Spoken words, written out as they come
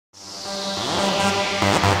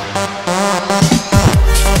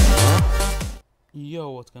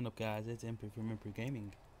what's going up, guys? It's Improve from Improve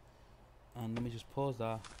Gaming. And let me just pause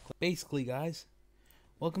that. Basically, guys,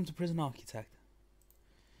 welcome to Prison Architect.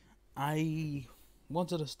 I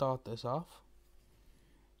wanted to start this off.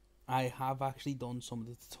 I have actually done some of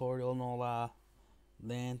the tutorial and all that,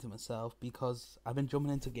 learned it myself, because I've been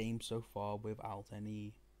jumping into games so far without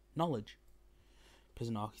any knowledge.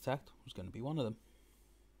 Prison Architect was going to be one of them.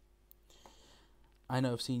 I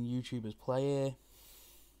know I've seen YouTubers play it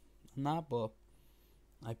and that, but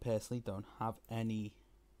I personally don't have any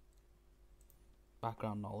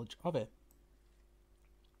background knowledge of it.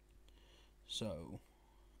 So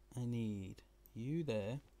I need you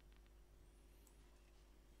there.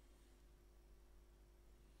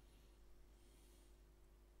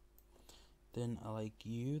 Then I like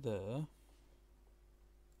you there.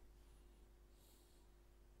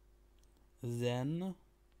 Then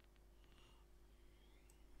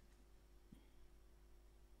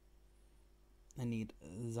I need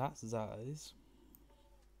that size.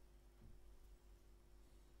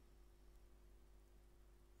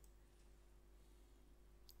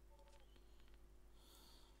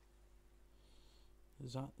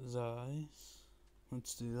 That size.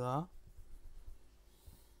 Let's do that.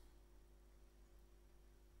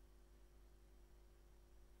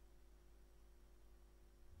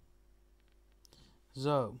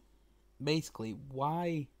 So basically,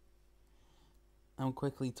 why I'm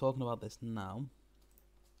quickly talking about this now,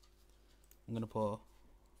 I'm gonna put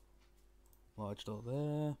large door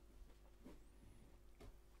there.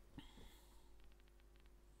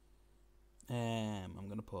 I'm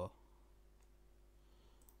gonna put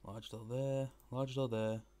large door there, large door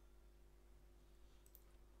there,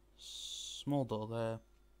 small door there,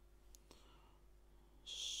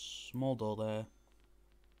 small door there,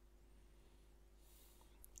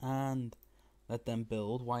 and let them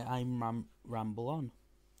build while I ramble on.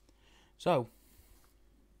 So,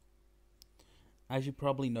 as you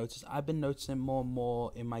probably noticed, I've been noticing more and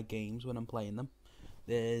more in my games when I'm playing them.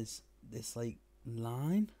 There's this like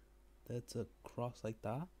line that's across like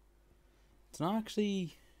that. It's not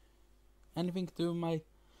actually anything to do with my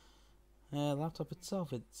laptop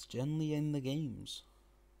itself. It's generally in the games.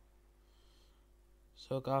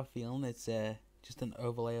 So I got a feeling it's just an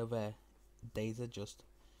overlay of data just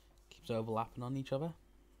keeps overlapping on each other.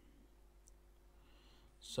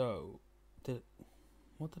 So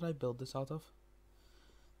what did I build this out of?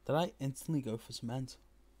 Did I instantly go for cement?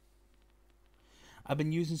 I've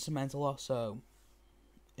been using cement a lot, so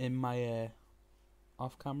in my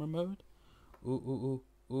off-camera mode. Ooh,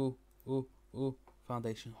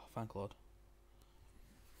 foundation. Oh, thank Lord.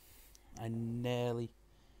 I nearly.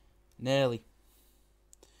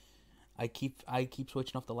 I keep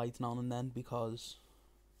switching off the lights now and then because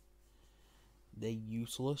they're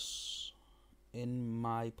useless in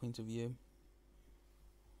my point of view.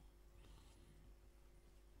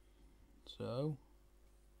 So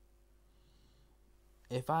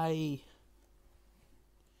if I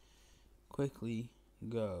quickly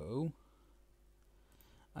go,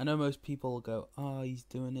 I know most people go, oh, he's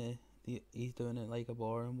doing it like a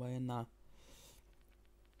boring way and that.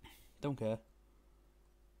 Don't care.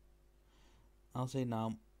 I'll say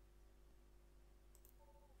now.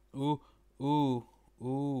 Ooh.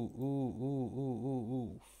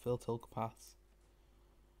 Fill tilk paths.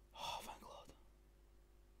 Oh, thank God.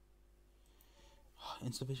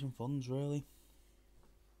 Insufficient funds, really.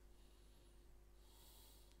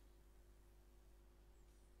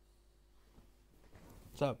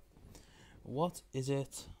 So, what is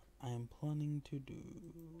it I am planning to do?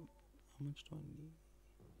 How much do I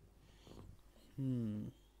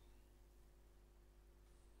need?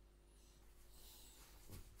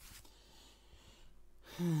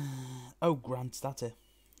 Oh, grants, that's it.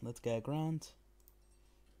 Let's get a grant.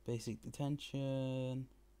 Basic detention.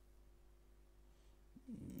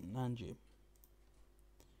 And you.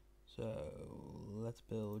 So, let's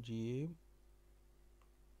build you.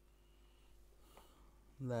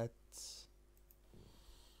 Let's...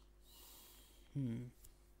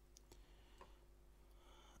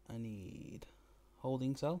 I need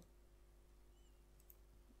holding cell,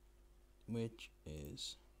 which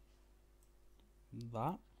is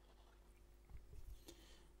that.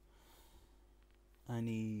 I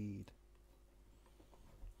need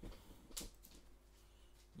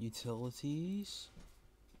utilities.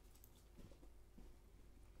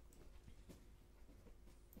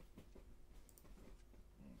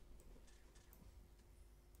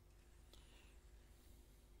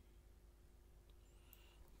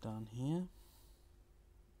 Down here.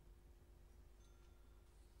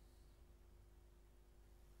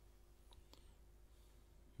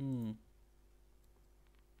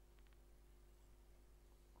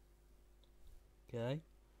 Okay,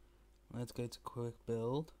 let's go to quick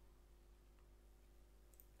build.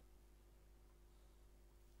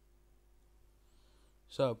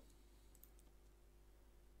 So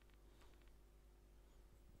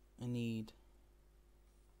I need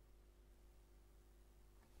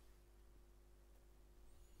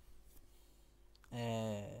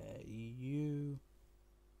you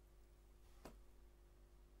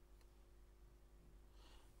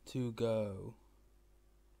to go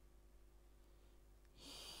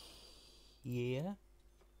here.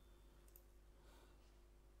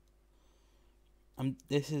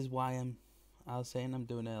 This is why I was saying I'm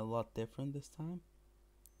doing it a lot different this time.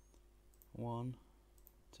 1,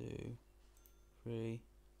 2, 3,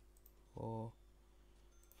 4,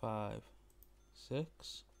 5,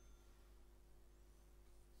 6.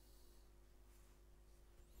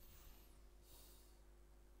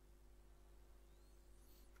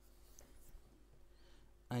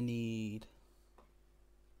 I need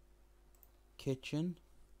kitchen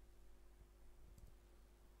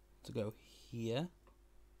to go here.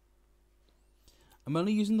 I'm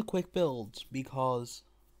only using the quick builds because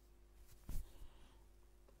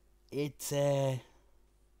it's a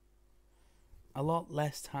lot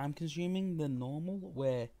less time consuming than normal,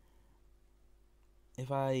 where if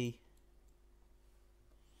I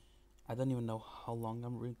don't even know how long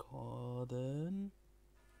I'm recording.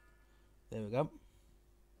 There we go.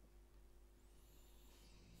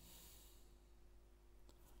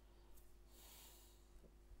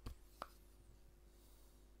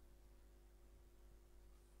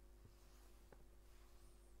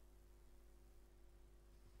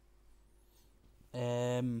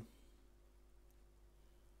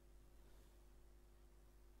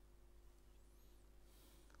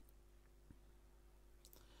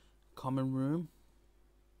 Common room.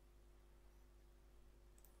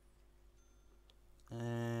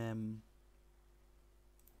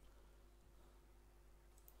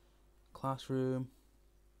 Classroom.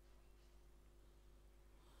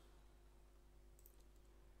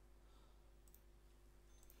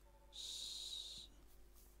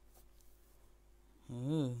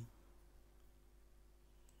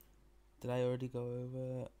 Did I already go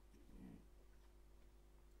over?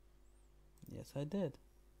 Yes, I did.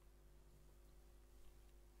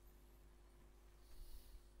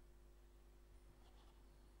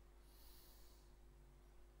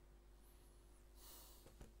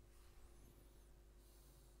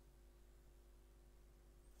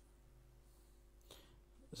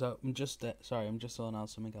 So I'm just sorry, I'm just filling out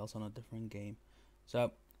something else on a different game.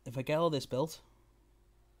 So if I get all this built,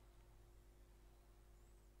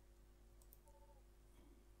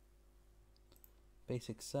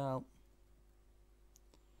 basic cell.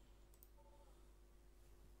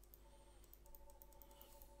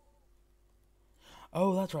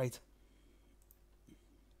 Oh, that's right.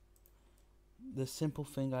 The simple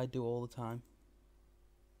thing I do all the time.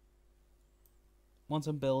 Once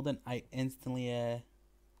I'm building, I instantly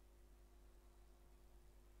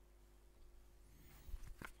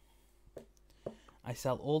I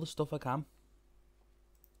sell all the stuff I can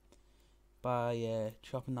by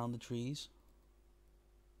chopping down the trees.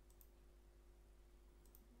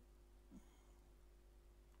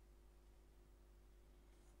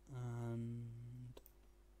 And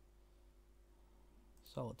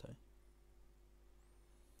solitary.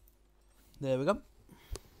 There we go.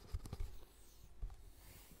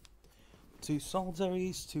 2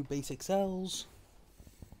 solitaries, 2 basic cells.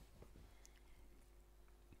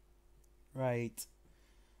 Right.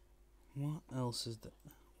 What else is there?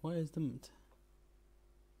 Where is the...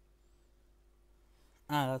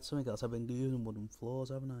 that's something else. I've been using wooden floors,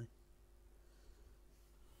 haven't I?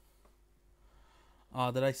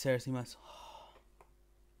 Oh, did I seriously mess...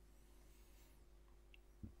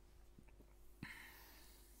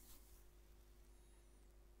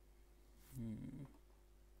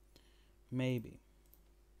 Maybe.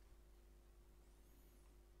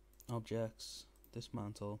 Objects.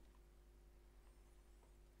 Dismantle.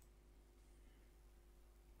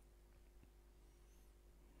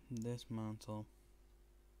 Dismantle.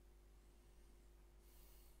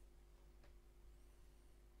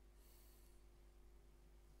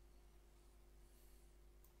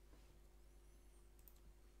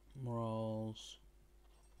 Walls.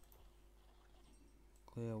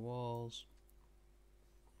 Clear walls.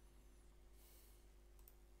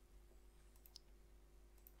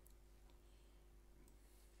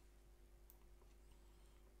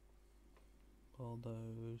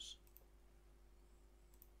 Bulldoze.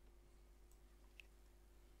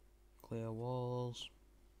 Clear walls.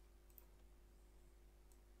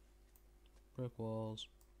 Brick walls.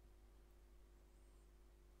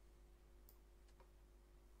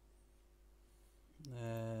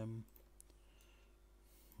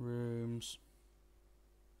 Rooms.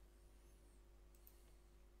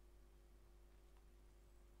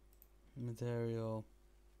 Material.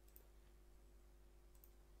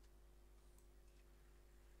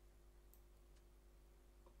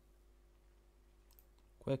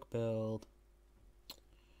 Quick build.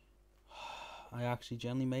 I actually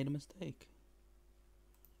generally made a mistake.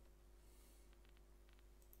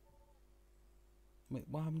 Wait,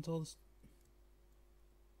 what happened to all this?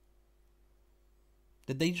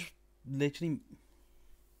 Did they just literally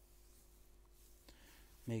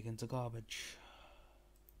make into garbage?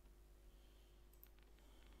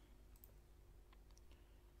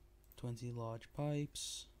 $20 large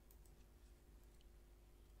pipes.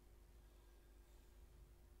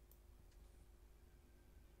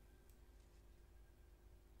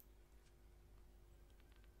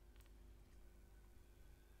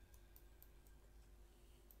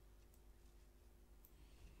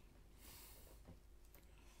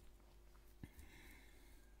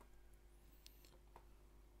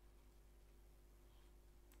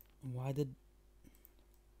 Why did...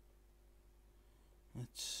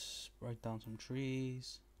 Let's write down some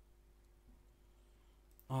trees.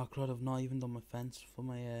 Oh crud, I've not even done my fence for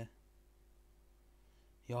my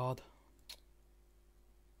yard.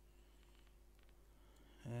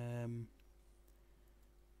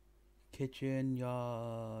 Kitchen,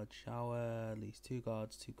 yard, shower, at least 2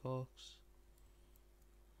 guards, 2 cooks.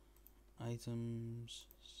 Items,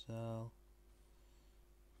 sell.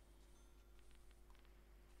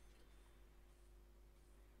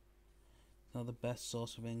 Not the best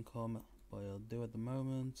source of income, but I'll do at the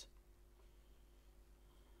moment.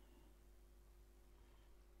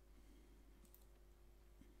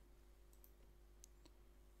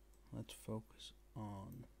 Let's focus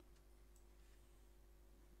on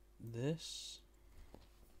this.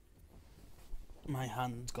 My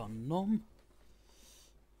hand's gone numb.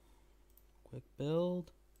 Quick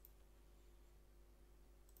build.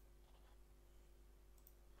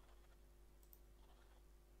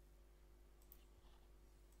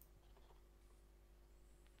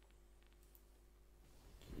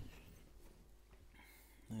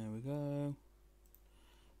 There we go.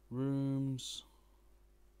 Rooms.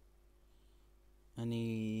 I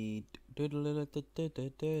need...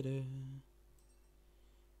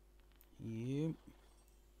 Yep.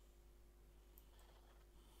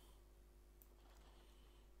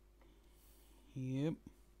 Yep.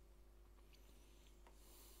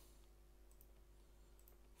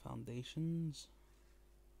 Foundations.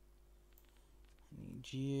 I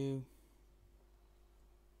need you.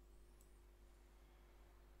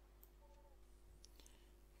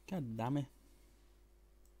 God damn it.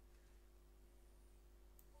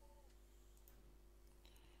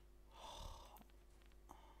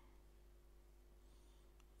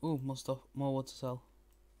 Oh, more stuff, more wood to sell.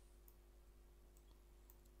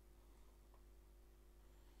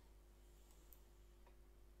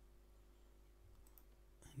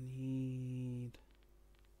 I need...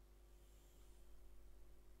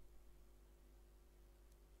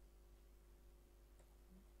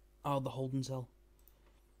 Oh, the holding cell.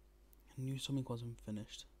 I knew something wasn't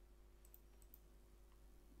finished.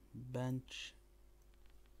 Bench.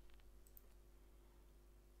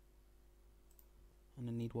 And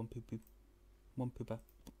I need one poo-poo. One pooper.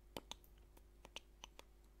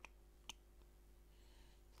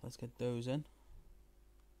 Let's get those in.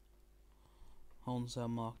 Holding cell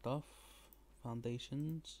marked off.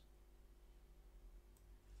 Foundations.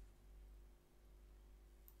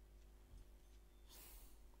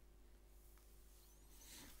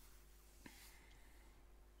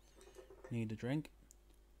 Need a drink.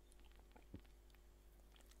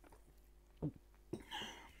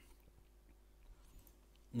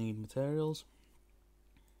 Need materials.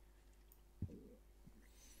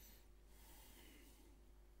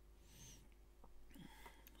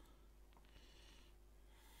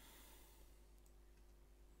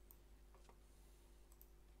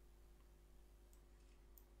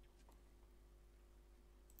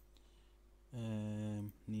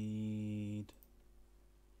 Need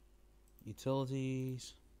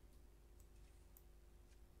utilities.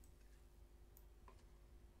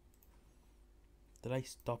 Did I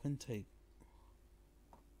stop intake?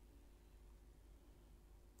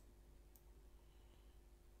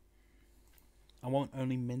 I want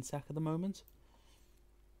only Minsack at the moment.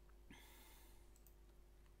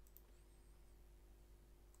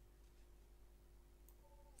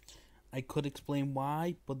 I could explain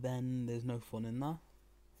why, but then there's no fun in that.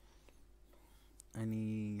 I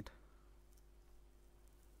need...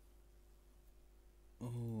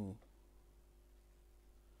 Oh.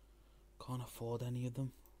 Can't afford any of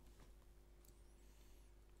them.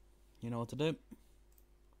 You know what to do.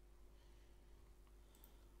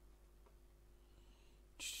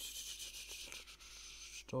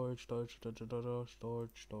 Storage.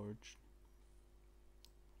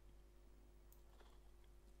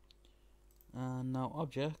 And now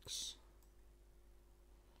objects.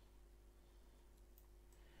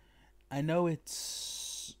 I know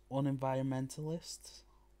it's unenvironmentalist.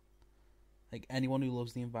 Like, anyone who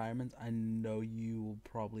loves the environment, I know you will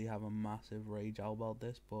probably have a massive rage out about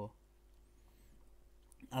this, but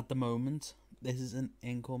at the moment, this is an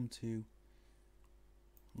income to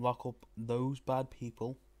lock up those bad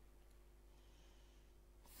people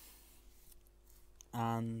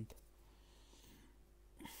and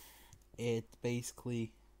it's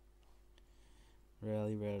basically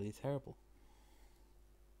really, really terrible.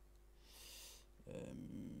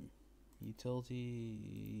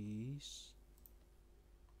 Utilities.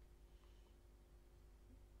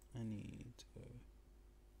 I need to go.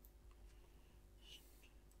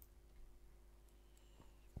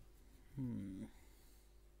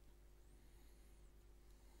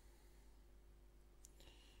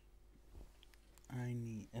 I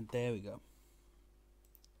need, and there we go.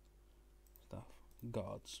 Stuff.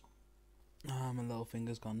 Gods. My little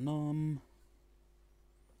finger's gone numb.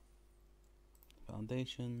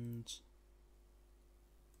 Foundations.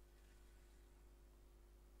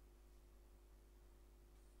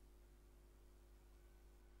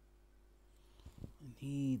 I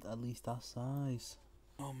need at least that size.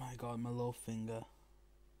 Oh my god, my little finger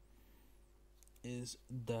is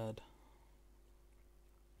dead.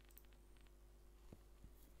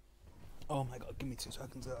 Oh my god, give me 2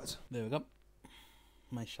 seconds, guys. There we go.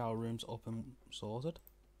 My shower room's up and sorted.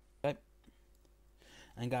 Okay.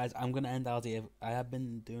 And guys, I'm gonna end out here. I have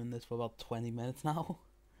been doing this for about 20 minutes now.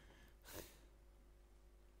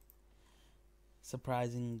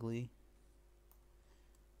 Surprisingly,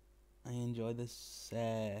 I enjoy this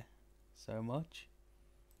so much.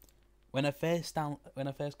 When I first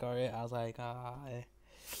got it, I was like,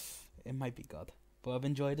 it might be good. But I've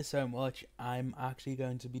enjoyed it so much, I'm actually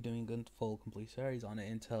going to be doing a full complete series on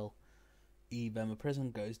it until either my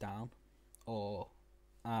prison goes down or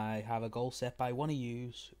I have a goal set by one of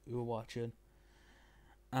yous who are watching.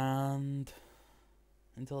 And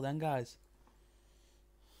until then, guys,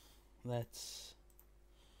 let's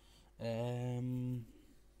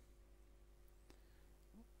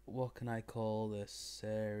what can I call this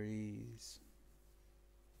series?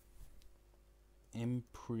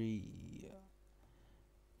 Impre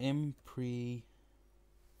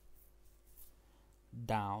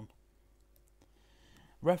down.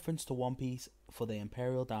 Reference to One Piece for the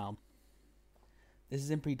Imperial Down. This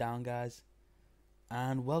is Impre down, guys,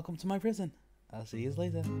 and welcome to my prison. I'll see you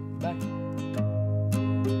later. Bye.